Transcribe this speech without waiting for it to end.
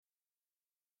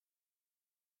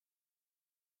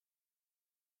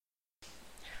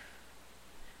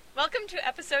Welcome to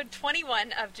episode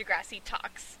 21 of Degrassi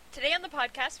Talks. Today on the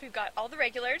podcast, we've got all the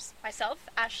regulars, myself,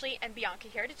 Ashley, and Bianca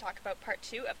here to talk about part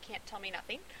 2 of Can't Tell Me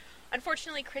Nothing.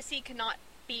 Unfortunately, Chrissy could not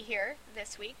be here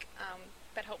this week,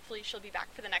 but hopefully she'll be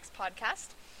back for the next podcast.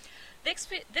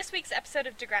 This week's episode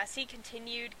of Degrassi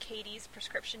continued Katie's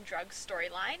prescription drug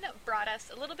storyline, brought us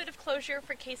a little bit of closure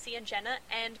for Casey and Jenna,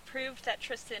 and proved that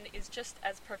Tristan is just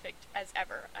as perfect as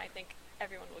ever. I think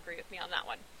everyone will agree with me on that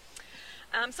one.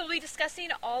 So we'll be discussing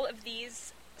all of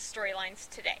these storylines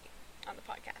today on the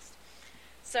podcast.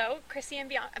 So, Chrissy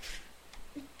and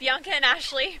Bianca and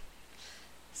Ashley.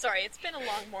 Sorry, it's been a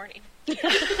long morning. /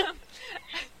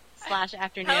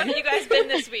 afternoon. How have you guys been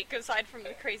this week, aside from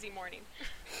the crazy morning?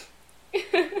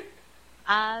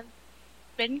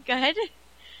 Been good.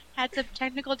 Had some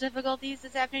technical difficulties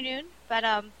this afternoon, but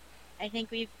I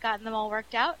think we've gotten them all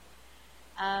worked out.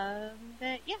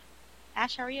 But yeah.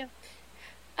 Ash, how are you?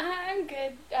 I'm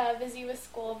good. Busy with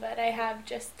school, but I have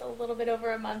just a little bit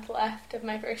over a month left of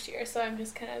my first year, so I'm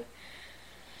just kind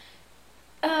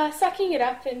of sucking it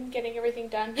up and getting everything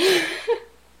done.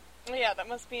 Yeah, that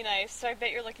must be nice. So I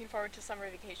bet you're looking forward to summer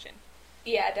vacation.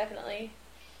 Yeah, definitely.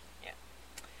 Yeah.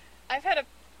 I've had a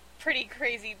pretty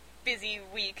crazy busy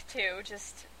week, too.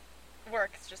 Just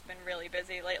work's just been really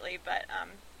busy lately, but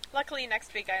luckily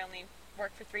next week I only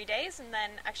work for 3 days, and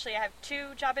then actually I have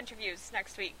 2 job interviews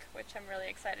next week, which I'm really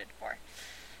excited for.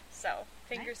 So,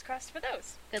 fingers crossed for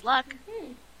those. Good luck.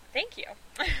 Mm-hmm. Thank you.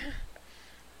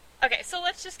 Okay, so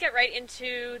let's just get right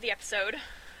into the episode,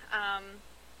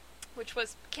 which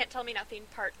was Can't Tell Me Nothing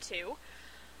Part 2.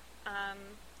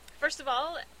 First of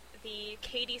all, the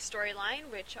Katie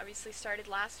storyline, which obviously started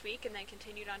last week and then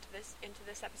continued into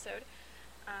this episode.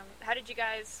 What did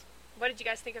you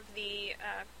guys think of the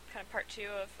kind of part 2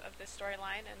 of this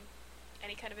storyline, and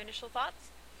any kind of initial thoughts?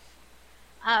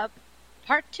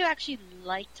 Part 2 actually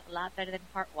liked a lot better than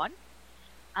part 1.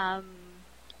 I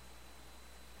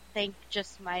think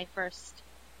just my first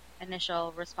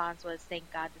initial response was, thank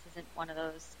God this isn't one of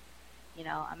those,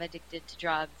 I'm addicted to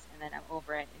drugs and then I'm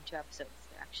over it in 2 episodes.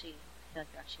 I feel like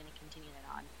they're actually going to continue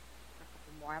that on for a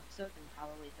couple more episodes and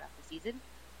probably throughout the season.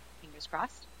 Fingers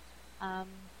crossed.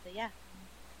 But yeah,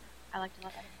 I liked it a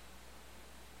lot better.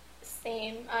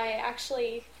 Same. I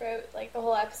actually, throughout the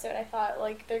whole episode, I thought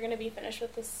they're going to be finished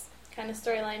with this kind of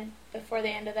storyline before the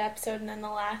end of the episode, and then the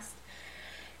last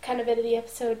kind of bit of the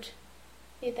episode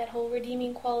made that whole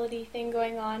redeeming quality thing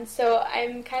going on. So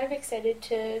I'm kind of excited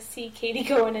to see Katie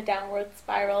go in a downward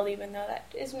spiral, even though that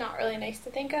is not really nice to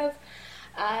think of.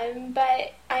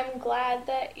 But I'm glad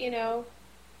that,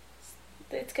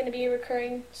 it's going to be a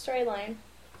recurring storyline.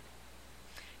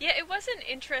 Yeah, it was an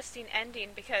interesting ending,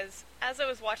 because as I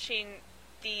was watching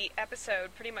the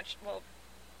episode, pretty much,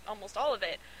 almost all of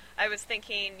it, I was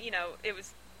thinking, it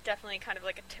was definitely kind of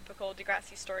like a typical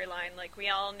Degrassi storyline. We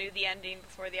all knew the ending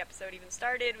before the episode even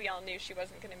started. We all knew she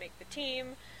wasn't going to make the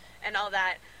team and all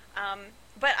that.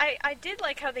 But I did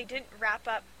like how they didn't wrap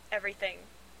up everything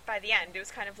by the end. It was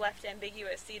kind of left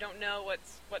ambiguous, so you don't know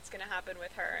what's going to happen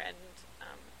with her. And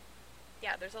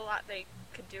yeah, there's a lot they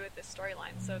could do with this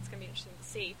storyline, so it's going to be interesting to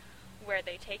see where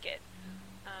they take it.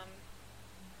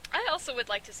 I also would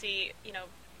like to see,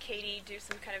 Katie do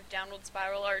some kind of downward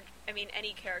spiral, or,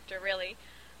 any character, really.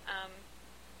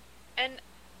 And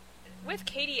with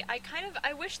Katie,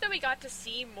 I wish that we got to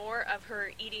see more of her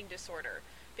eating disorder,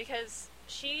 because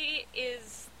she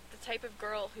is the type of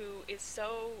girl who is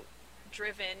so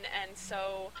driven and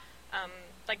so,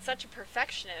 such a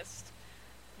perfectionist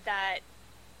that,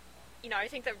 I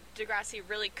think that Degrassi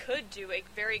really could do a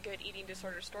very good eating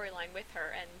disorder storyline with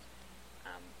her, and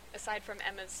aside from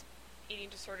Emma's eating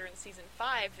disorder in season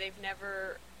 5, they've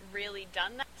never really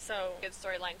done that. So, good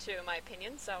storyline too, in my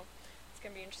opinion, so it's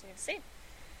going to be interesting to see.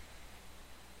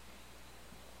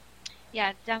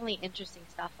 Yeah, definitely interesting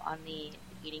stuff on the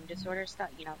eating disorder stuff.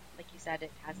 Like you said,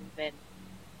 it hasn't been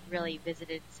really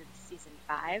visited since season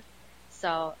 5,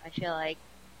 so I feel like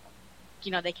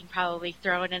they can probably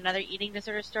throw in another eating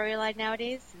disorder storyline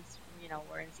nowadays, since,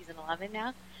 we're in season 11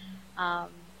 now.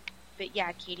 But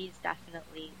yeah, Katie's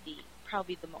definitely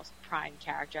probably the most prime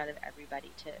character out of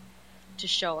everybody to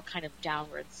show a kind of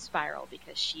downward spiral,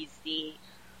 because she's the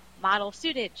model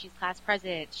student, she's class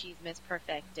president, she's Miss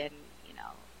Perfect, and,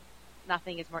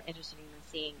 nothing is more interesting than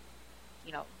seeing,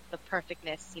 the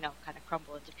perfectness, kind of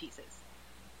crumble into pieces.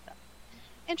 So,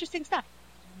 interesting stuff.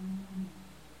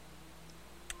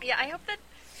 Yeah,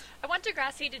 I want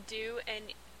Degrassi to do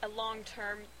a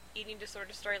long-term eating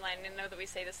disorder storyline. I know that we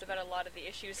say this about a lot of the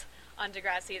issues on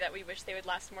Degrassi, that we wish they would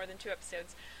last more than 2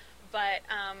 episodes. But,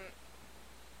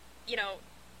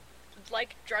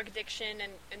 like drug addiction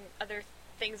and other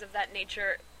things of that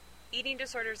nature, eating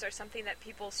disorders are something that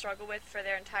people struggle with for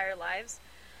their entire lives.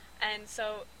 And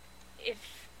so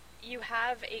if you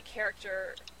have a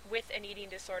character with an eating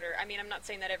disorder, I mean, I'm not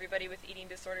saying that everybody with eating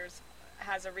disorders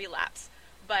has a relapse,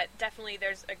 but definitely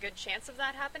there's a good chance of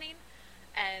that happening.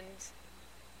 And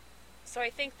so I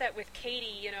think that with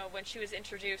Katie, you know, when she was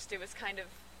introduced, it was kind of,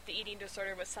 the eating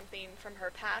disorder was something from her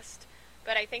past,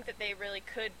 but I think that they really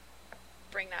could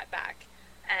bring that back.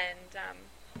 And,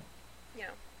 you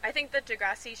know, I think that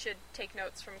Degrassi should take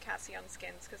notes from Cassie on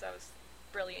Skins, because that was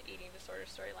brilliant eating disorder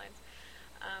storylines.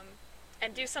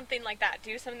 And do something like that.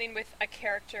 Do something with a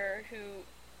character who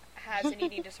has an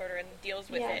eating disorder and deals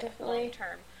with it definitely. long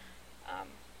term.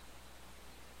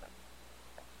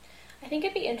 I think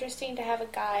it'd be interesting to have a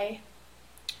guy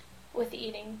with the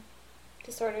eating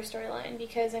disorder storyline,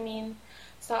 because, I mean,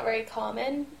 it's not very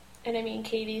common, and I mean,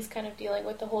 Katie's kind of dealing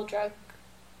with the whole drug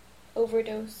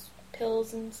overdose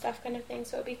pills and stuff kind of thing,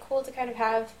 so it'd be cool to kind of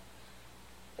have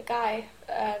a guy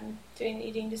doing the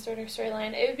eating disorder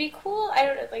storyline. It would be cool, I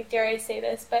don't know, like, dare I say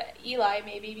this, but Eli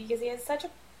maybe, because he has such a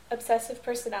obsessive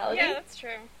personality. Yeah, that's true.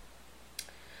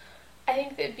 I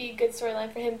think that'd be a good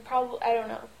storyline for him. Probably, I don't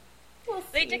know. We'll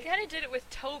They see. kind of did it with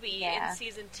Toby in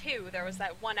season 2. There was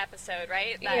that one episode,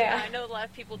 right? That, Yeah. I know a lot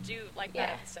of people do like that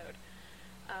episode.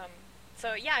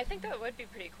 So yeah, I think that would be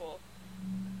pretty cool.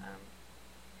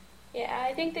 Yeah,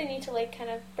 I think they need to, like, kind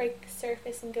of break the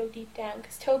surface and go deep down,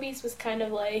 because Toby's was kind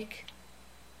of like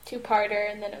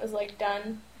two-parter, and then it was, like,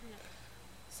 done.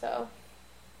 So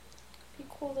it'd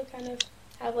be cool to kind of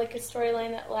have, like, a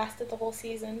storyline that lasted the whole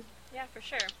season. Yeah, for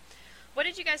sure. What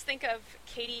did you guys think of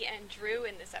Katie and Drew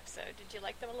in this episode? Did you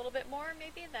like them a little bit more,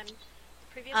 maybe, than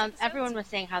previous episodes? Everyone was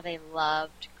saying how they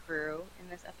loved Crew in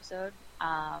this episode,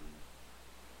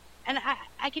 and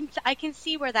I can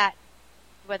see where that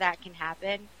can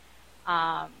happen.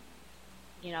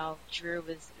 You know, Drew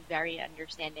was very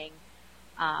understanding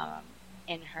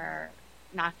in her,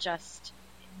 not just,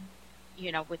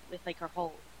 you know, with like her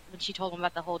whole, when she told him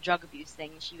about the whole drug abuse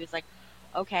thing, she was like,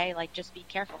 okay, like, just be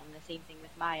careful. And the same thing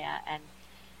with Maya. And,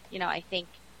 you know, I think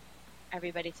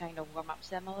everybody's starting to warm up to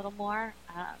them a little more.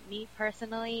 Me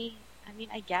personally, I mean,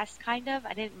 I guess kind of.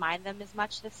 I didn't mind them as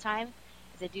much this time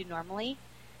as I do normally.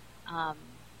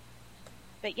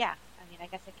 But yeah, I mean, I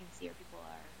guess I can see where people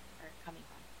are coming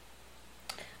from.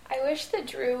 I wish that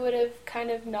Drew would have kind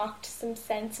of knocked some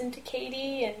sense into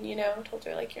Katie and, you know, told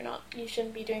her, like, you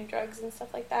shouldn't be doing drugs and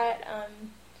stuff like that.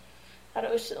 Thought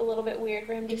it was a little bit weird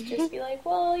for him to just be like,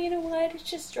 well, you know what, it's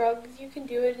just drugs, you can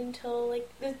do it until, like,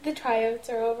 the tryouts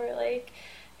are over. Like,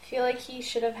 I feel like he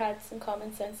should have had some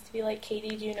common sense to be like,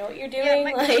 Katie, do you know what you're doing?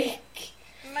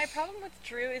 My problem with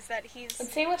Drew is that he's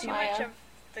too much of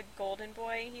the golden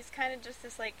boy. He's kind of just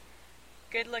this, like,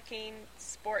 good-looking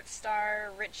sports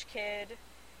star, rich kid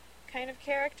kind of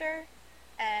character.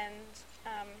 And,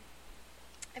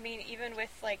 I mean, even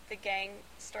with, like, the gang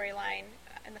storyline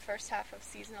in the first half of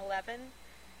season 11,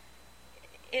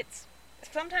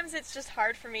 sometimes it's just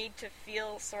hard for me to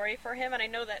feel sorry for him, and I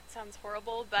know that sounds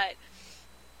horrible, but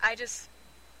I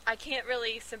can't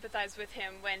really sympathize with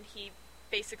him when he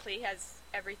basically has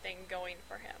everything going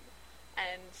for him.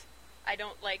 And I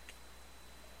don't like,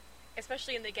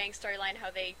 especially in the gang storyline,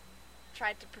 how they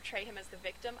tried to portray him as the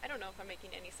victim. I don't know if I'm making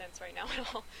any sense right now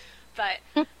at all, but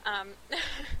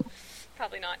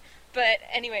probably not. But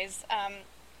anyways,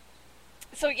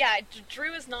 so yeah,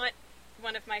 Drew is not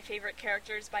one of my favorite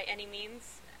characters by any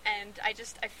means, and I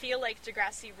feel like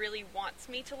Degrassi really wants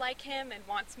me to like him and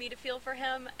wants me to feel for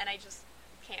him, and I just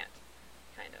can't,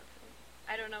 kind of.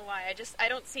 I don't know why. I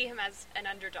don't see him as an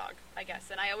underdog, I guess,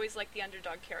 and I always like the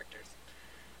underdog characters.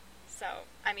 So,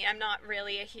 I mean, I'm not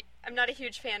a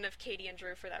huge fan of Katie and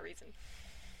Drew for that reason.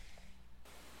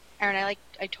 Erin,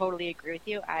 I totally agree with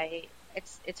you.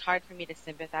 It's hard for me to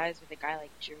sympathize with a guy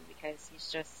like Drew, because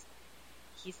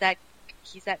he's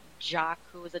that jock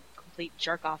who was a complete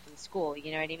jerk off in school,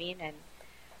 you know what I mean?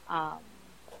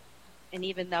 And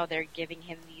even though they're giving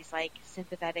him these, like,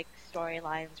 sympathetic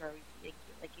storylines, or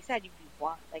like you said,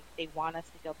 they want us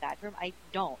to feel bad for him. I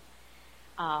don't,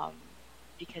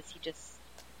 because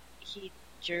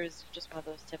Drew's just one of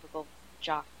those typical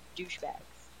jock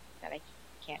douchebags that I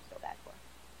can't feel bad for.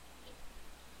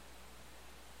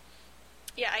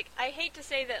 Yeah, I hate to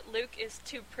say that Luke is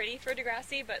too pretty for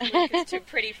Degrassi, but Luke is too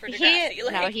pretty for Degrassi.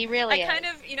 No, he really is. I kind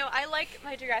of, I like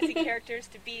my Degrassi characters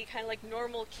to be kind of like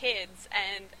normal kids,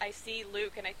 and I see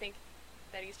Luke and I think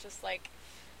that he's just like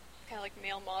kind of like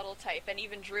male model type, and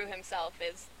even Drew himself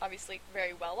is obviously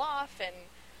very well off, and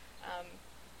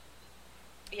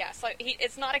yeah, so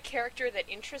it's not a character that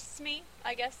interests me,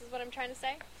 I guess is what I'm trying to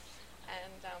say,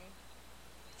 and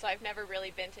so I've never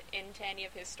really been into any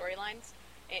of his storylines.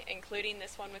 including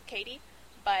this one with Katie.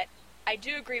 But I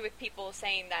do agree with people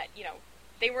saying that, you know,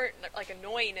 they weren't, like,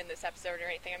 annoying in this episode or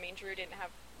anything. I mean, Drew didn't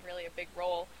have really a big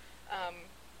role.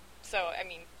 So, I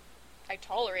mean, I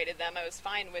tolerated them. I was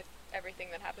fine with everything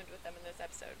that happened with them in this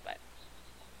episode, but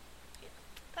yeah,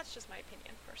 that's just my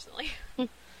opinion, personally.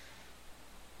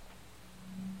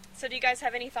 So do you guys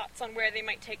have any thoughts on where they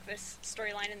might take this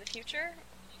storyline in the future?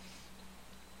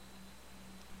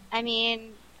 I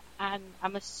mean,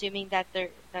 I'm assuming that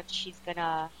she's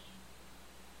gonna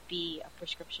be a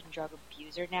prescription drug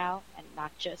abuser now, and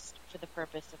not just for the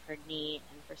purpose of her knee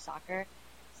and for soccer,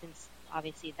 since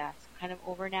obviously that's kind of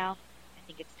over now. I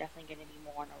think it's definitely going to be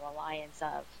more on a reliance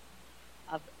of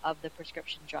the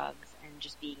prescription drugs and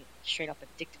just being straight up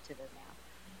addicted to them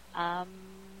now,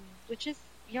 which is,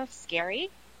 you know, scary.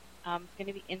 It's going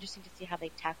to be interesting to see how they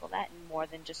tackle that in more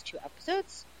than just 2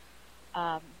 episodes.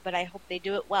 But I hope they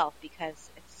do it well,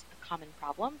 because it's a common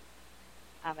problem.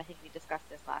 I think we discussed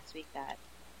this last week, that,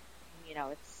 you know,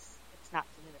 it's not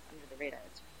something that's under the radar.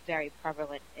 It's very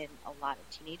prevalent in a lot of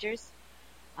teenagers.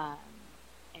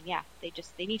 And yeah,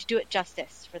 they need to do it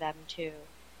justice for them to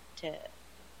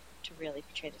really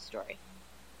portray the story.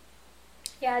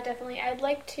 Yeah, definitely. I'd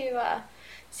like to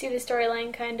see the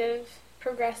storyline kind of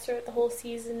progress throughout the whole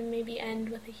season and maybe end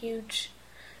with a huge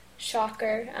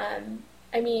shocker.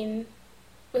 I mean,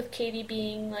 with Katie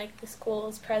being like the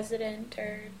school's president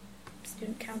or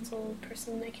student council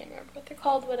person, I can't remember what they're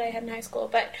called, what I had in high school,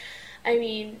 but I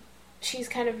mean, she's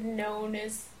kind of known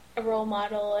as a role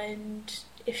model, and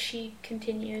if she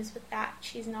continues with that,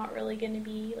 she's not really going to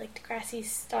be like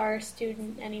Degrassi's star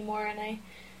student anymore. And I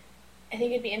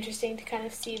think it'd be interesting to kind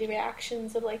of see the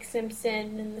reactions of like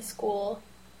Simpson and the school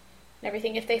and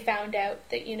everything if they found out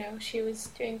that, you know, she was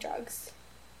doing drugs.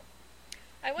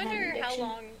 I wonder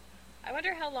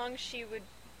how long she would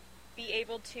be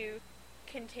able to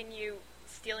continue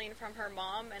stealing from her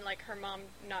mom and like her mom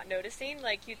not noticing.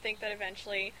 Like, you'd think that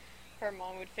eventually her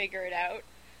mom would figure it out,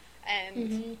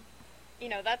 and you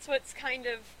know, that's what's kind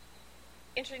of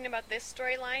interesting about this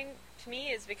storyline to me,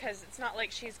 is because it's not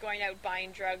like she's going out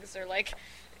buying drugs or like,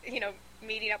 you know,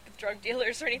 meeting up with drug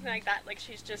dealers or anything like that. Like,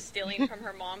 she's just stealing from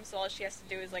her mom, so all she has to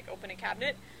do is like open a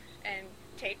cabinet and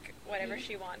take whatever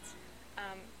she wants.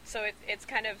 So it's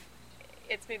kind of,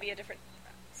 it's maybe a different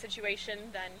situation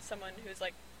than someone who's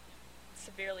like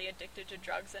severely addicted to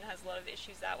drugs and has a lot of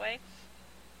issues that way.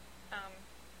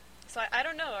 So I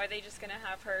don't know, are they just going to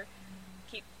have her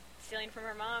keep stealing from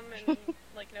her mom and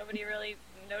like nobody really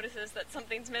notices that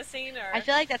something's missing? Or I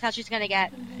feel like that's how she's going to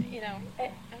get, you know,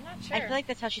 I'm not sure. I feel like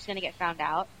that's how she's going to get found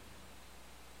out.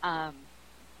 I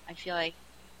feel like,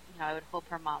 you know, I would hope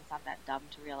her mom's not that dumb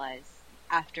to realize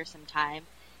after some time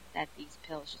that these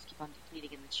pills just keep on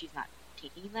depleting and that she's not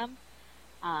taking them.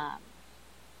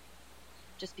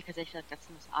 Just because I feel like that's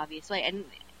the most obvious way. And,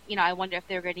 you know, I wonder if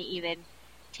they're going to even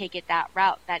take it that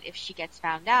route, that if she gets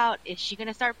found out, is she going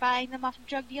to start buying them off of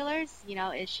drug dealers? You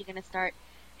know, is she going to start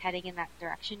heading in that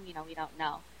direction? You know, we don't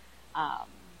know.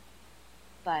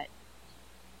 But,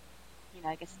 you know,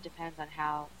 I guess it depends on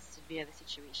how severe the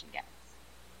situation gets.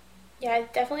 Yeah, I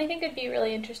definitely think it'd be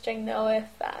really interesting, though, if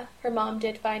her mom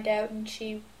did find out and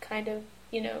she kind of,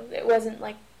 you know, it wasn't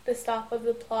like the stop of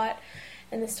the plot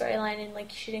and the storyline, and like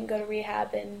she didn't go to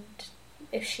rehab, and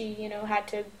if she, you know, had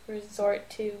to resort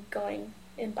to going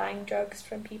and buying drugs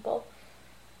from people.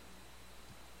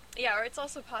 Yeah, or it's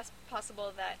also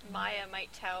possible that Maya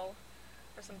might tell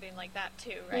or something like that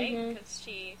too, right? Because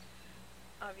she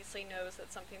obviously knows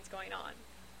that something's going on.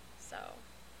 So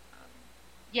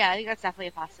yeah, I think that's definitely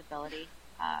a possibility.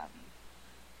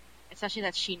 Especially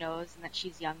that she knows and that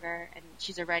she's younger and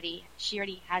she already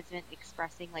has been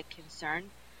expressing like concern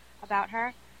about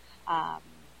her.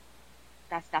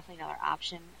 That's definitely another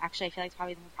option. Actually, I feel like it's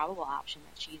probably the more probable option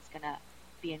that she's gonna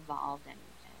be involved and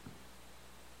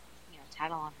you know,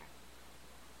 tattle on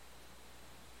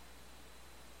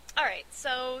her. Alright,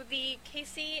 so the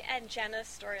Casey and Jenna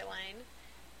storyline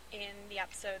in the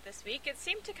episode this week, it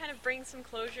seemed to kind of bring some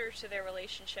closure to their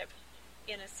relationship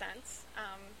in a sense.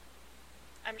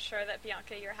 I'm sure that,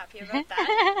 Bianca, you're happy about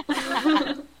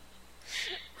that.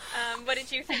 What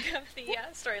did you think of the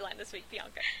storyline this week,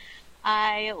 Bianca?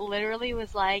 I literally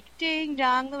was like, ding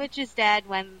dong, the witch is dead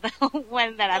when that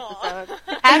episode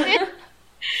happened.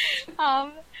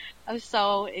 I was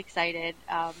so excited.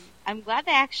 I'm glad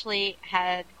they actually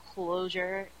had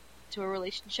closure to a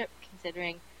relationship,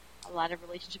 considering a lot of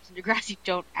relationships in Degrassi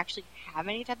don't actually have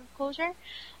any type of closure.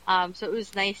 So it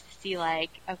was nice to see,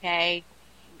 like, okay,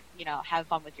 you know, have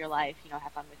fun with your life, you know,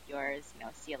 have fun with yours, you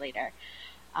know, see you later.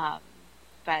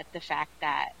 But the fact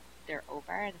that they're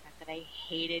over, and the fact that I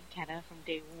hated Kenna from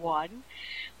day one,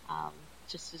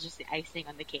 just was just the icing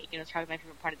on the cake, and it was probably my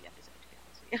favorite part of the episode, to be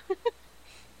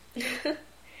honest with you.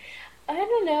 I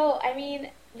don't know. I mean,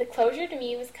 the closure to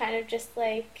me was kind of just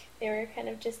like they were kind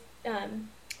of just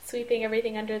sweeping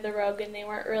everything under the rug, and they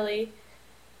weren't really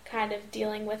kind of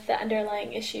dealing with the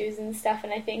underlying issues and stuff.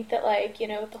 And I think that, like, you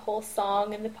know, with the whole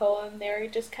song and the poem, they were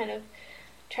just kind of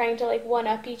trying to, like,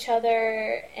 one-up each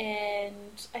other,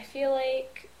 and I feel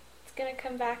like it's gonna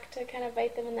come back to kind of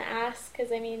bite them in the ass,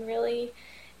 because, I mean, really,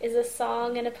 is a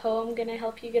song and a poem gonna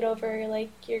help you get over,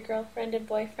 like, your girlfriend and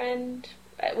boyfriend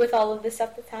with all of the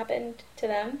stuff that's happened to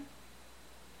them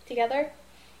together?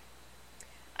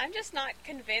 I'm just not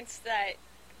convinced that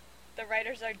the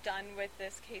writers are done with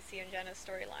this Casey and Jenna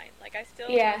storyline. Like, I still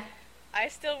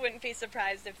wouldn't be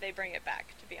surprised if they bring it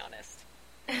back, to be honest.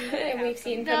 And we've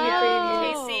seen from No. the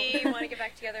preview. Casey want to get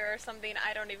back together or something.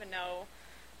 I don't even know,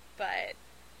 but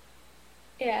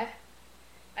Yeah.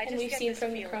 I And just we've get seen this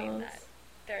from the feeling promos.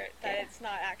 that Yeah. it's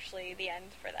not actually the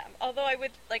end for them. Although I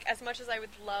would like, as much as I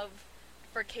would love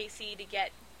for Casey to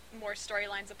get more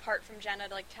storylines apart from Jenna,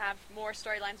 to have more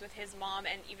storylines with his mom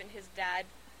and even his dad,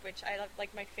 which I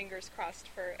like my fingers crossed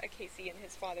for a Casey and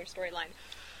his father storyline.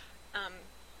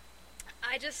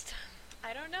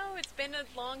 I don't know. It's been a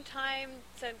long time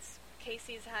since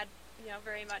Casey's had,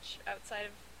 very much outside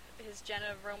of his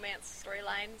Jenna romance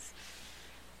storylines.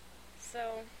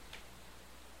 So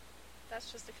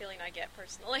that's just a feeling I get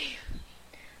personally.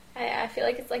 I feel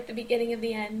like it's like the beginning of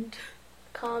the end.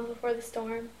 Calm before the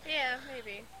storm. Yeah,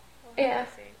 maybe. Yeah.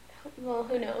 See. Well,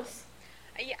 who knows?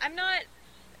 Yeah, I'm not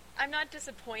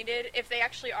disappointed if they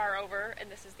actually are over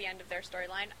and this is the end of their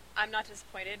storyline. I'm not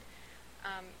disappointed.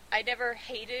 I never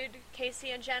hated Casey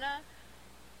and Jenna,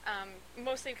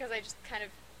 mostly because I just kind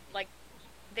of,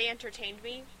 they entertained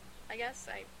me, I guess.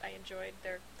 I enjoyed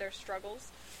their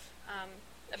struggles.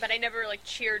 But I never,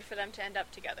 cheered for them to end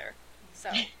up together. So,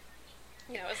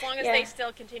 as long as they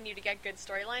still continue to get good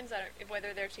storylines,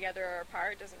 whether they're together or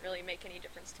apart, doesn't really make any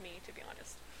difference to me, to be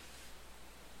honest.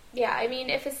 Yeah, I mean,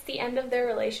 if it's the end of their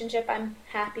relationship, I'm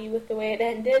happy with the way it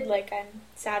ended. I'm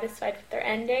satisfied with their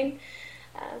ending.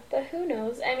 But who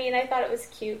knows? I mean, I thought it was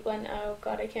cute when, oh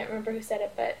god, I can't remember who said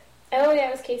it, but, oh yeah,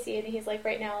 it was Casey, and he's like,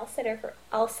 right now,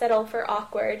 I'll settle for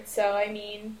awkward. So, I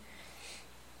mean,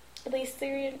 at least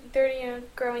they're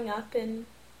growing up and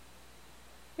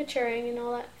maturing and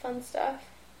all that fun stuff.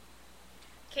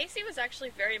 Casey was actually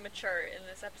very mature in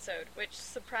this episode, which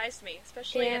surprised me,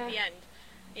 especially at the end.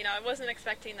 I wasn't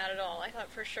expecting that at all. I thought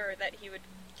for sure that he would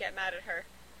get mad at her.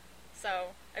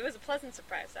 So, it was a pleasant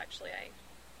surprise, actually.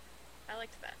 I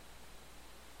liked that.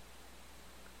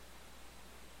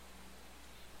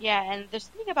 Yeah, and there's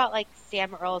something about,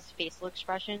 Sam Earle's facial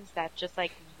expressions that just,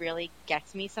 really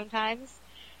gets me sometimes.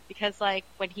 Because,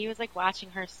 when he was,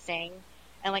 watching her sing,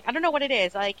 and, I don't know what it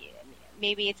is,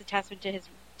 maybe it's a testament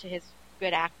to his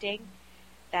good acting,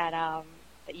 that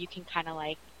you can kind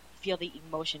of, feel the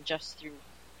emotion just through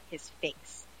his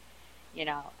face,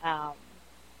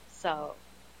 so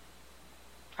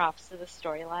props to the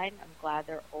storyline. I'm glad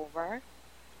they're over.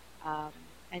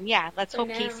 And yeah, let's hope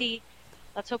Casey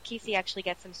actually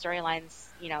gets some storylines,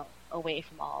 away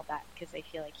from all of that, because I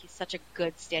feel like he's such a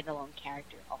good standalone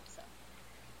character also.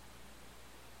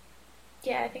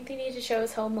 Yeah, I think they need to show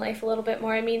his home life a little bit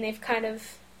more. I mean, they've kind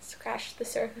of scratched the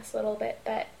surface a little bit,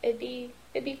 but it'd be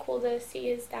cool to see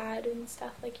his dad and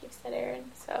stuff, like you said,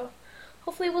 Aaron. So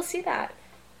hopefully we'll see that.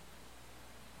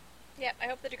 Yeah, I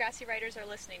hope the Degrassi writers are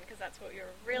listening, because that's what we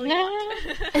really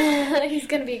want. He's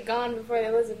gonna be gone before they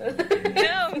listen to this.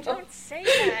 No, don't say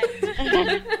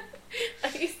that.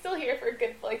 He's still here for a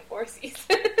good, 4 seasons.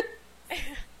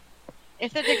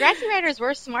 If the Degrassi writers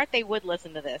were smart, they would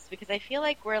listen to this, because I feel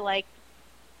like we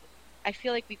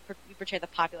portray the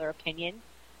popular opinion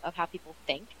of how people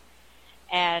think,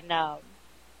 and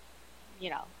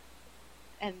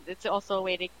and it's also a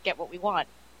way to get what we want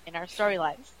in our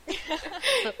storylines.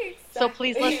 So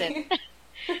please listen.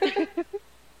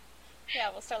 Yeah,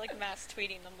 we'll start mass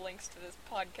tweeting them links to this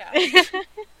podcast.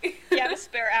 If you have a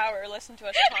spare hour, listen to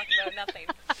us talk about nothing.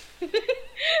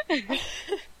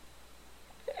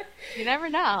 You never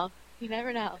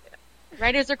know.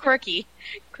 Writers are quirky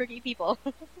people.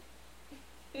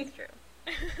 It's true.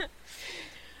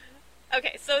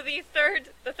 Okay, so the third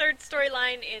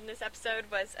storyline in this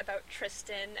episode was about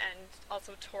Tristan and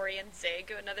also Tori and Zig,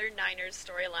 another Niners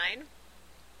storyline,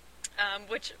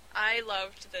 which I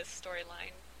loved this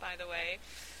storyline, by the way,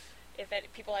 if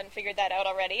people hadn't figured that out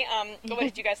already. What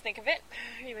did you guys think of it?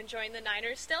 Are you enjoying the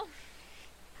Niners still?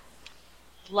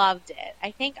 Loved it.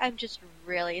 I think I'm just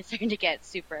really starting to get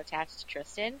super attached to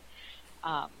Tristan.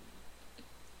 I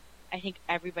think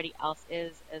everybody else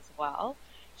is as well.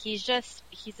 he's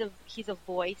a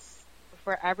voice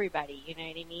for everybody. You know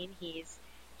what I mean?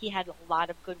 He had a lot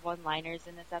of good one-liners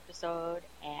in this episode,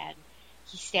 and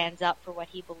he stands up for what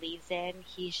he believes in.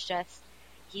 He's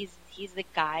the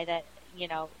guy that, you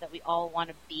know, that we all want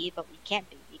to be, but we can't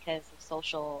be because of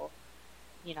social,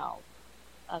 you know,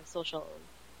 of social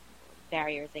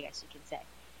barriers, I guess you can say.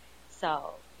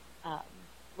 So,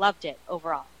 loved it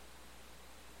overall.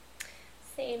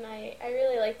 Same, I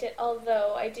really liked it,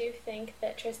 although I do think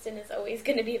that Tristan is always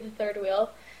going to be the third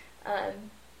wheel,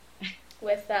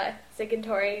 with Zig and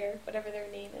Tori, or whatever their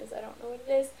name is. I don't know what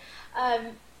it is.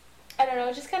 I don't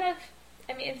know, just kind of,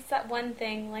 I mean, it's that one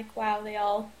thing, like, wow, they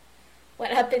all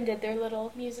went up and did their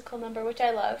little musical number, which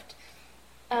I loved.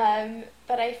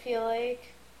 But I feel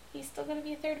like he's still going to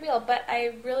be a third wheel. But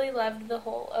I really loved the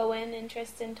whole Owen and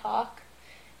Tristan talk,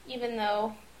 even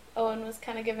though Owen was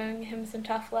kind of giving him some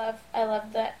tough love. I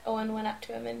loved that Owen went up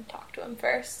to him and talked to him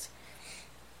first.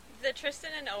 The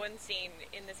Tristan and Owen scene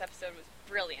in this episode was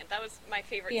brilliant. That was my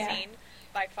favorite scene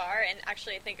by far, and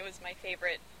actually I think it was my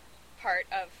favorite part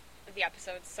of the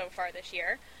episodes so far this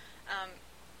year.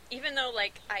 Even though,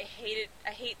 like, I hate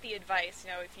the advice,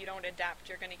 you know, if you don't adapt,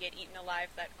 you're going to get eaten alive,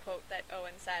 that quote that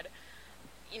Owen said.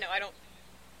 You know, I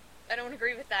don't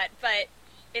agree with that, but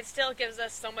it still gives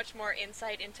us so much more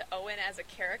insight into Owen as a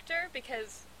character,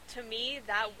 because to me,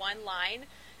 that one line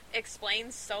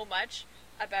explains so much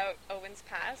about Owen's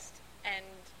past. And,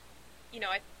 you know,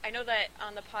 I know that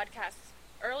on the podcast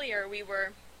earlier we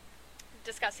were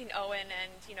discussing Owen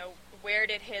and, you know, where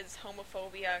did his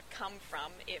homophobia come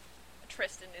from if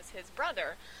Tristan is his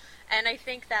brother. And I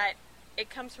think that it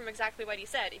comes from exactly what he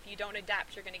said. If you don't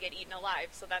adapt, you're going to get eaten alive.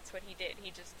 So that's what he did. He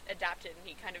just adapted,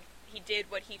 and he did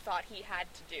what he thought he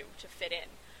had to do to fit in,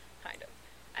 kind of.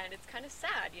 And it's kind of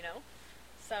sad, you know?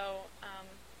 So,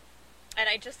 and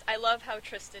I love how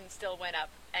Tristan still went up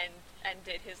and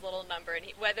did his little number. And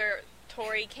whether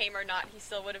Tori came or not, he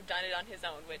still would have done it on his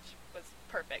own, which was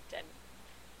perfect. And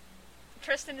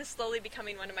Tristan is slowly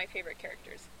becoming one of my favorite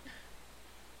characters.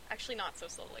 Actually, not so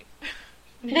slowly.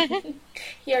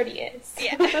 He already is.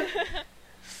 Yeah.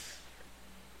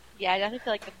 Yeah, I definitely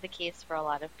feel like that's the case for a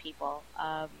lot of people.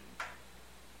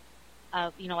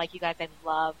 You know, like you guys, I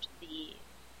loved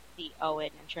the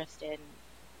Owen and Tristan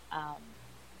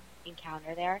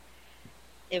encounter there.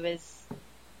 It was,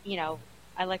 you know,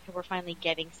 I like that we're finally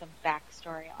getting some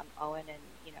backstory on Owen, and,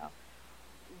 you know,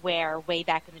 where way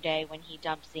back in the day when he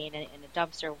dumped Zane in a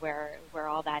dumpster, where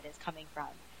all that is coming from.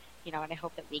 You know, and I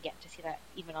hope that we get to see that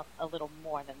even a little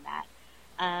more than that.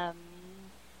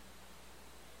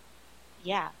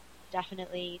 Yeah,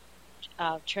 definitely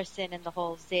Tristan and the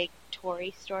whole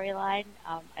Zig-Tori storyline.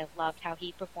 I loved how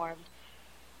he performed,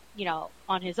 you know,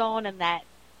 on his own, and that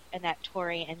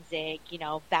Tori and Zig, you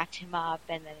know, backed him up,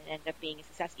 and then it ended up being a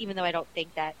success, even though I don't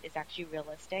think that is actually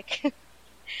realistic.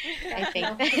 I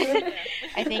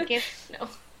think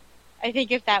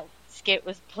if that skit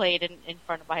was played in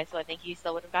front of a high school, I think he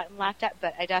still would have gotten laughed at,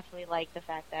 but I definitely like the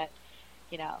fact that,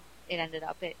 you know, it ended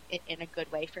up in a good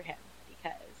way for him,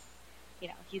 because, you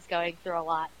know, he's going through a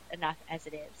lot enough as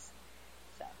it is.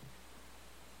 So.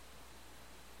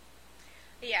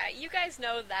 Yeah, you guys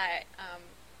know that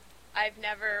I've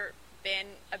never been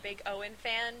a big Owen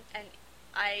fan, and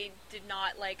I did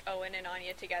not like Owen and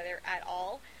Anya together at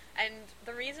all. And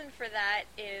the reason for that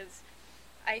is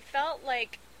I felt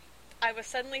like I was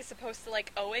suddenly supposed to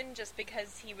like Owen just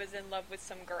because he was in love with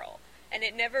some girl. And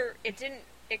it didn't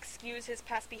excuse his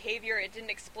past behavior, it didn't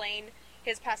explain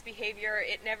his past behavior,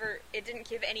 it didn't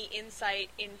give any insight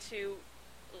into,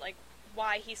 like,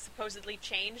 why he's supposedly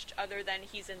changed other than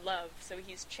he's in love, so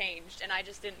he's changed, and I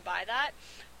just didn't buy that.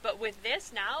 But with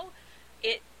this now,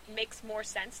 it makes more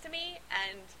sense to me,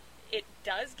 and it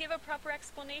does give a proper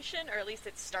explanation, or at least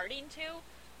it's starting to.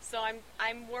 So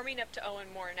I'm warming up to Owen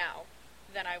more now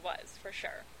than I was, for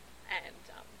sure. And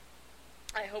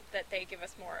I hope that they give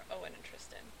us more Owen and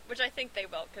Tristan, which I think they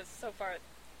will, because so far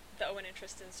the Owen and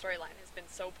Tristan storyline has been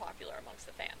so popular amongst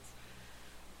the fans.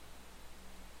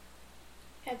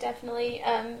 Yeah, definitely.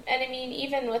 And I mean,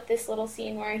 even with this little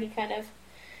scene where he kind of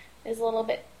is a little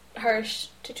bit harsh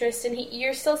to Tristan,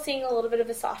 you're still seeing a little bit of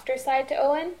a softer side to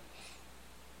Owen.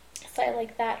 So I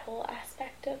like that whole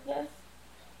aspect of the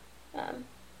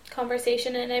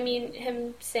conversation. And I mean,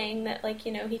 him saying that, like,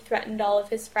 you know, he threatened all of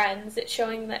his friends, it's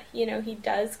showing that, you know, he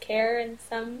does care in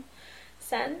some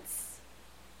sense.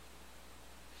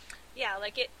 Yeah,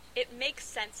 like, it makes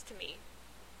sense to me.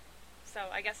 So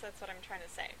I guess that's what I'm trying to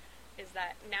say, is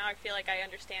that now I feel like I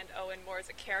understand Owen more as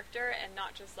a character and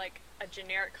not just like a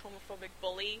generic homophobic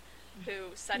bully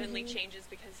who suddenly changes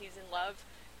because he's in love.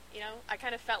 You know, I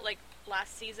kind of felt like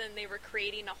last season they were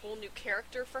creating a whole new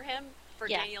character for him, for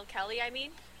Daniel Kelly, I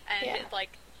mean. And,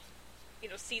 like, you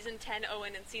know, season 10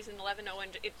 Owen and season 11 Owen,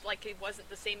 it wasn't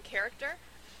the same character.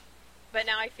 But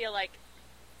now I feel like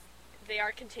they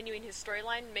are continuing his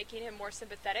storyline, making him more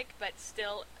sympathetic, but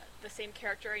still the same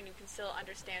character, and you can still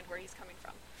understand where he's coming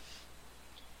from.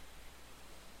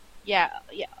 Yeah.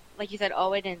 Like you said,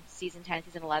 Owen in season 10,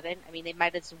 season 11, I mean, they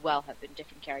might as well have been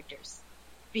different characters.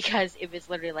 Because it was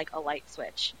literally like a light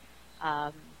switch.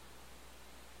 And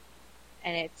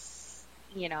it's,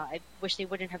 you know, I wish they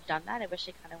wouldn't have done that. I wish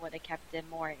they kind of would have kept them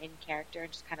more in character and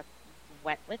just kind of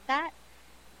went with that.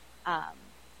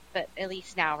 But at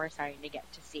least now we're starting to get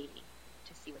to see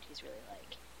what he's really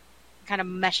like. Kind of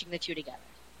meshing the two together.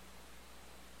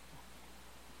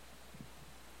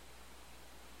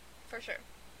 For sure.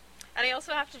 And I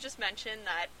also have to just mention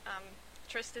that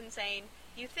Tristan saying,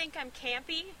 "You think I'm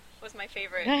campy?" was my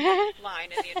favorite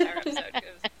line in the entire episode. It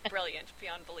was brilliant,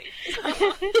 beyond belief.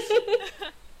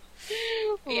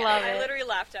 Yeah, Love it. I literally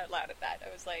laughed out loud at that.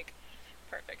 I was like,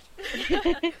 perfect.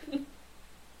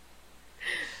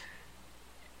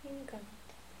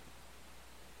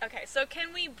 Okay, so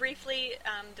can we briefly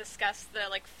discuss the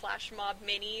like flash mob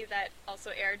mini that also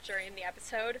aired during the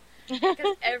episode?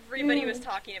 Because everybody was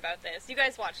talking about this. You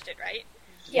guys watched it, right?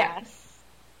 Yes.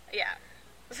 Yeah.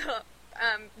 So,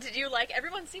 did you like?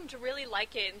 Everyone seemed to really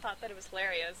like it and thought that it was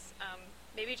hilarious.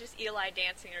 Maybe just Eli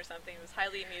dancing or something. It was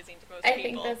highly amusing to most people. I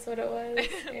think that's what it was.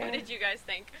 Yeah. What did you guys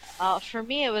think? For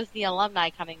me, it was the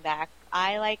alumni coming back.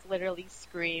 I like literally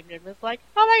screamed and was like,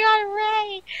 "Oh my God,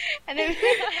 Ray!" And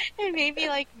it made me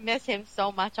like miss him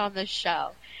so much on the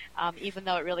show, even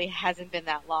though it really hasn't been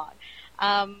that long.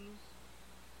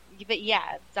 But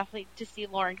yeah, definitely to see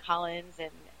Lauren Collins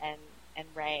and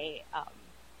Ray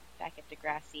back at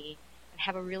Degrassi and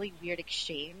have a really weird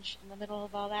exchange in the middle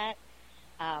of all that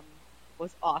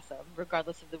was awesome,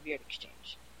 regardless of the weird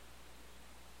exchange.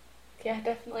 Yeah,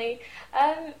 definitely.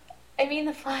 I mean,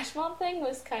 the flash mob thing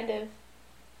was kind of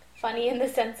funny in the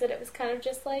sense that it was kind of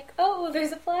just like, oh,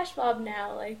 there's a flash mob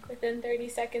now, like within 30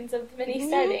 seconds of the mini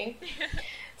starting.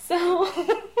 So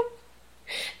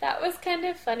that was kind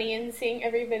of funny, and seeing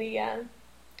everybody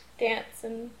dance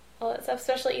and all that stuff,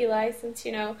 especially Eli, since,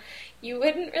 you know, you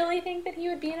wouldn't really think that he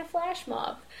would be in a flash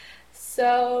mob.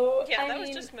 So yeah, I that mean,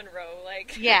 was just Monroe,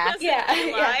 like Yeah. Yeah,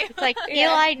 Eli. yeah. It's like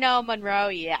Eli, no, Monroe,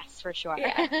 yes, for sure.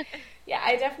 Yeah,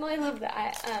 I definitely love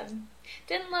that.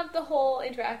 Didn't love the whole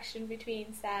interaction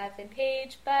between Sav and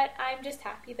Paige, but I'm just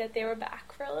happy that they were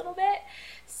back for a little bit.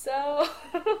 So,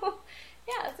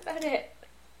 yeah, that's about it.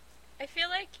 I feel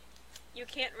like you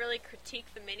can't really critique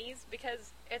the minis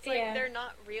because it's like they're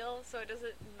not real, so it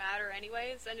doesn't matter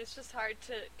anyways, and it's just hard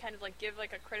to kind of like give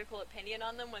like a critical opinion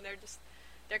on them when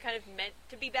they're kind of meant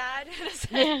to be bad in a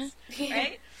sense,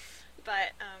 right?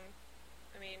 But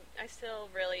I mean, I still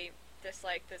really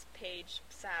dislike this Paige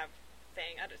Sav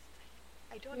thing.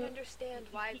 I don't understand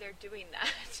why they're doing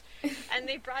that, and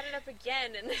they brought it up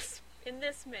again in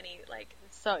this mini, like.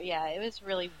 So yeah, it was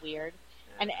really weird.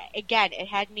 And again, it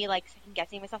had me like second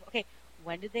guessing myself. Okay,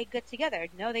 when did they get together?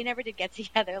 No, they never did get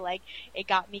together. Like, it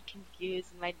got me confused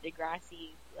in my Degrassi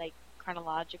like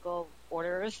chronological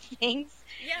order of things.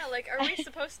 Yeah, like, are we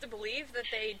supposed to believe that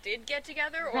they did get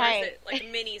together, or Right. is it like a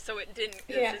mini, so it didn't?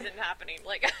 This isn't happening.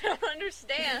 Like, I don't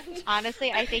understand.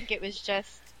 Honestly, I think it was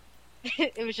just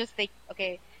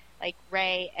like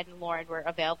Ray and Lauren were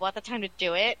available at the time to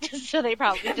do it, so they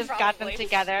probably just got them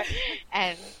together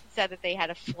and said that they had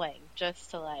a fling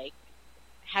just to like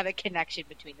have a connection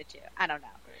between the two. I don't know,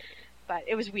 but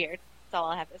it was weird. That's all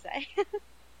I have to say.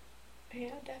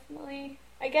 Yeah, definitely.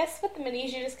 I guess with the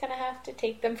minis, you just kind of have to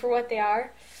take them for what they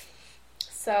are.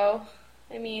 So,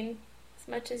 I mean, as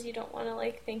much as you don't want to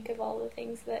like think of all the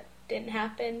things that didn't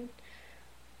happen,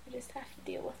 you just have to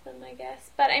deal with them, I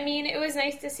guess. But I mean, it was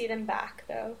nice to see them back,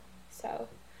 though. So,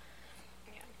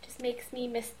 yeah, it just makes me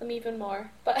miss them even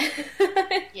more. But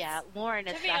Yeah, Lauren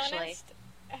especially. Honest,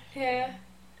 yeah.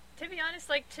 to be honest,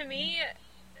 like, to me,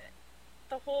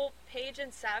 the whole Paige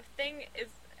and Sav thing is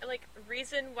like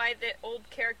reason why the old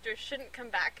characters shouldn't come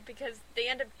back, because they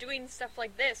end up doing stuff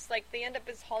like this. Like, they end up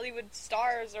as Hollywood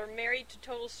stars or married to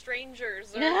total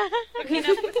strangers or hooking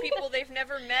up with people they've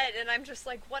never met, and I'm just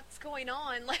like, what's going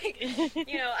on? Like,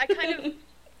 you know,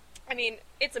 I mean,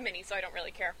 it's a mini, so I don't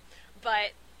really care, but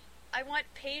I want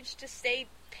Paige to stay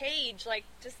Paige, like,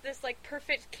 just this like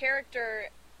perfect character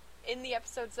in the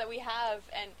episodes that we have,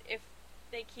 and if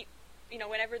they keep, you know,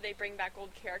 whenever they bring back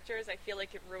old characters, I feel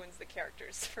like it ruins the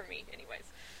characters for me, anyways.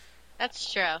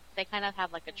 That's true. They kind of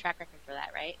have like a track record for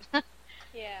that, right?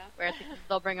 Yeah. Where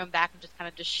they'll bring them back and just kind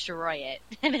of destroy it.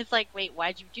 And it's like, wait,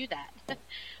 why'd you do that?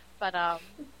 but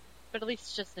at least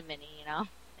it's just a mini, you know.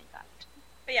 Thank God.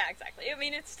 But yeah, exactly. I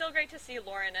mean, it's still great to see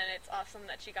Lauren, and it's awesome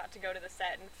that she got to go to the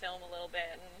set and film a little bit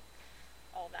and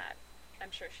all that.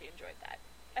 I'm sure she enjoyed that.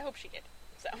 I hope she did.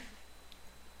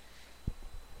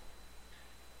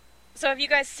 So have you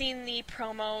guys seen the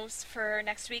promos for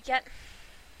next week yet?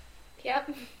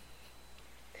 Yep.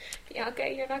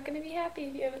 Bianca, you're not going to be happy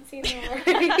if you haven't seen them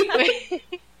already.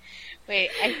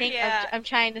 Wait, I think Yeah. I'm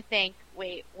trying to think.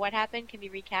 Wait, what happened? Can we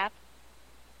recap?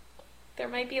 There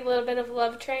might be a little bit of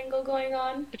love triangle going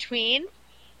on. Between?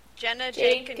 Jenna,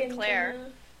 Jake, and Claire.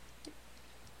 Jenna.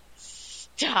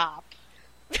 Stop.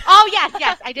 Oh,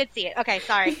 yes, I did see it. Okay,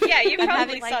 sorry. Yeah, you I'm probably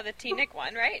having, like- saw the T-Nick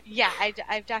one, right? Yeah, I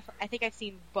think I've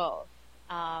seen both.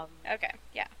 Okay,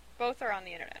 yeah. Both are on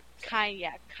the internet.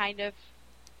 Kind of.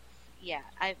 Yeah,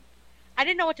 I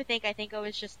didn't know what to think. I think I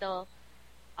was just still,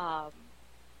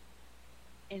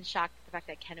 in shock at the fact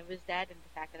that Kenna was dead, and the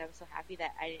fact that I was so happy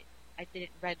that I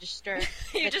didn't register.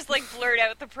 You just, like, blurred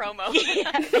out the promo.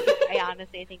 Yeah, I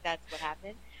honestly think that's what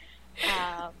happened.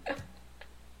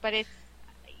 But it's,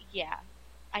 yeah,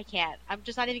 I can't. I'm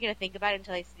just not even going to think about it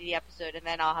until I see the episode, and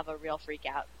then I'll have a real freak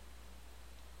out.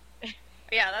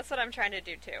 Yeah, that's what I'm trying to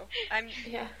do, too.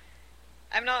 Yeah.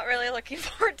 I'm not really looking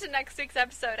forward to next week's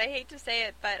episode. I hate to say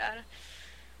it, but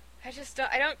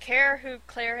I don't care who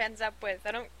Claire ends up with.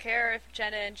 I don't care if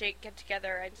Jenna and Jake get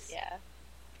together. Yeah.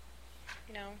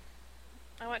 You know,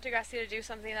 I want Degrassi to do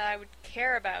something that I would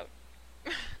care about.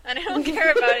 And I don't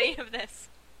care about any of this.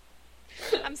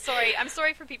 I'm sorry. I'm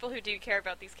sorry for people who do care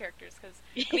about these characters, because,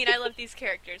 I mean, I love these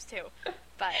characters, too.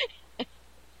 But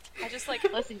I just, like...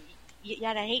 Listen, you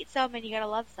gotta hate some and you gotta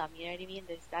love some, you know what I mean?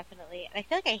 There's definitely... And I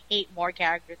feel like I hate more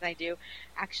characters than I do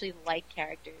actually like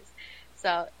characters.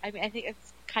 So, I mean, I think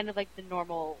it's kind of like the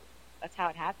normal... That's how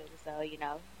it happens, so, you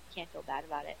know, you can't feel bad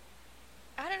about it.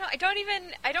 I don't know.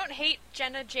 I don't hate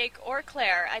Jenna, Jake, or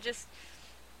Claire.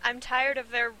 I'm tired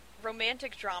of their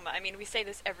romantic drama. I mean, we say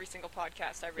this every single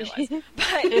podcast, I realize.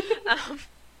 But,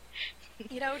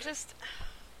 you know, just...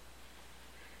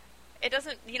 It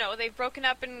doesn't, you know, they've broken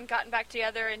up and gotten back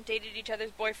together and dated each other's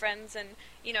boyfriends and,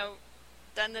 you know,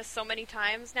 done this so many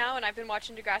times now, and I've been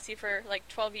watching Degrassi for, like,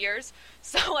 12 years,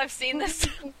 so I've seen this,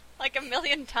 like, a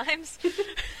million times.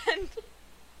 And,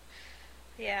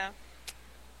 yeah,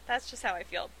 that's just how I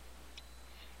feel.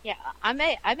 Yeah, I'm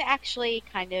actually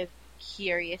kind of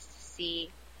curious to see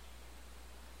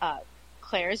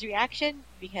Claire's reaction,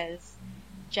 because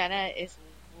Jenna is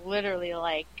literally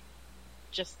like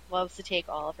just loves to take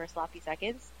all of her sloppy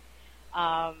seconds.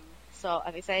 So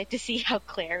I'm excited to see how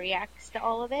Claire reacts to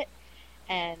all of it,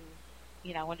 and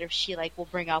you know, I wonder if she like will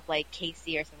bring up like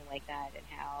Casey or something like that, and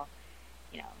how,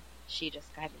 you know, she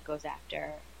just kind of goes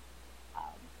after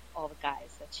all the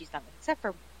guys that she's done with, except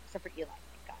for Eli.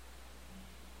 Thank God.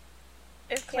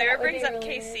 If Claire would brings be up really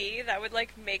Casey, that would,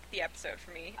 like, make the episode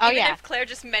for me. Oh, Even yeah. if Claire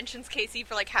just mentions Casey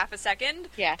for, like, half a second,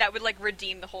 Yeah. that would, like,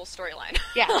 redeem the whole storyline.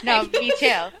 Yeah, Like, no, me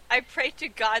too. I pray to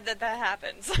God that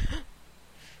happens.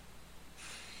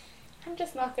 I'm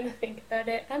just not going to think about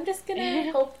it. I'm just going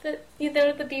to hope that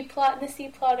either the B plot and the C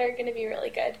plot are going to be really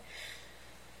good.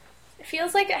 It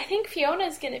feels like, I think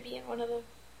Fiona's going to be in one of the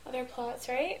other plots,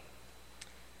 right?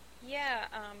 Yeah,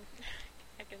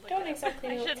 I can look Don't it up. exactly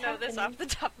know I should what's know this happening. off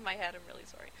the top of my head. I'm really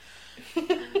sorry.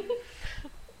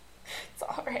 It's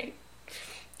alright.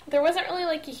 There wasn't really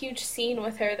like a huge scene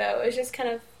with her though. It was just kind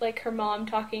of like her mom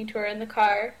talking to her in the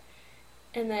car.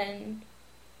 And then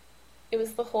it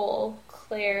was the whole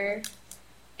Claire,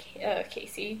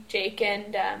 Casey, Jake,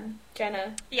 and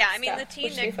Jenna. Yeah, I mean, stuff, the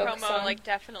which Teen they Nick focus promo on. like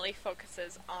definitely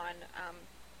focuses on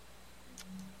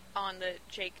the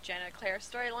Jake, Jenna, Claire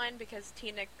storyline, because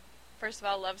Teen Nick, first of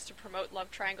all, loves to promote love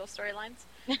triangle storylines,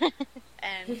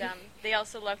 and they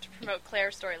also love to promote Claire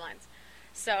storylines.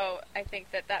 So I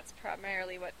think that that's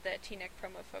primarily what the Teen Nick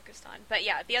promo focused on. But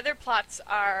yeah, the other plots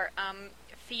are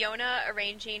Fiona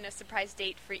arranging a surprise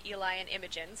date for Eli and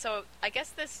Imogen. So I guess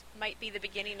this might be the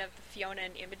beginning of the Fiona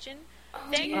and Imogen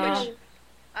thing, yeah. which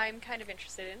I'm kind of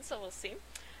interested in, so we'll see.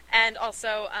 And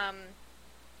also,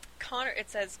 Connor, it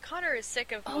says, Connor is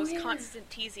sick of Mo's yeah. constant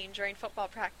teasing during football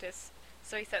practice,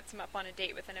 so he sets him up on a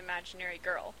date with an imaginary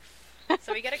girl.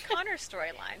 So we get a Connor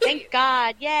storyline. Thank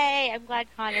God. Yay. I'm glad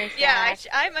Connor's Yeah, back.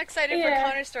 I'm excited Yeah. for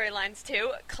Connor storylines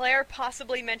too. Claire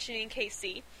possibly mentioning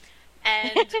Casey,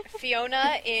 and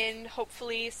Fiona in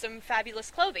hopefully some fabulous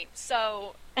clothing.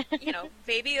 So, you know,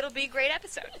 maybe it'll be a great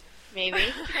episode. Maybe.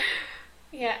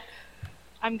 Yeah.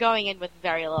 I'm going in with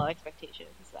very low expectations,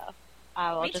 so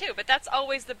I will Me just... too, but that's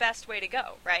always the best way to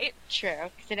go, right? True,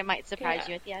 because then it might surprise Yeah.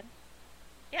 you at the end.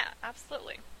 Yeah,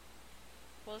 absolutely.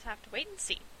 We'll just have to wait and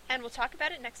see. And we'll talk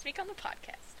about it next week on the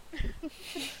podcast.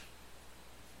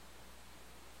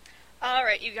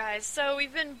 Alright, you guys, so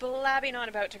we've been blabbing on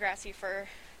about Degrassi for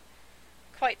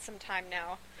quite some time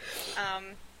now.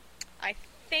 I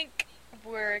think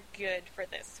we're good for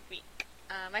this week.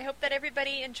 I hope that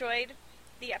everybody enjoyed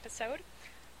the episode.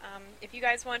 If you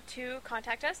guys want to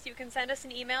contact us, you can send us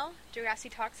an email,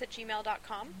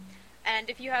 degrassitalks@gmail.com. And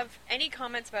if you have any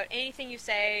comments about anything you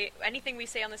say, anything we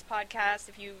say on this podcast,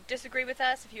 if you disagree with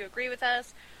us, if you agree with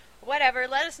us, whatever,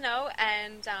 let us know,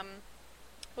 and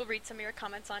we'll read some of your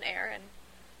comments on air and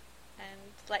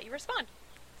let you respond.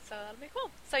 So that'll be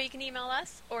cool. So you can email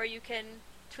us, or you can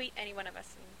tweet any one of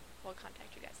us, and we'll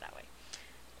contact you guys that way.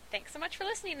 Thanks so much for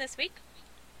listening this week.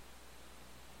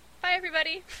 Bye,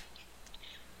 everybody.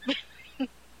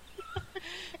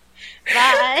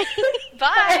 Bye.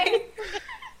 Bye.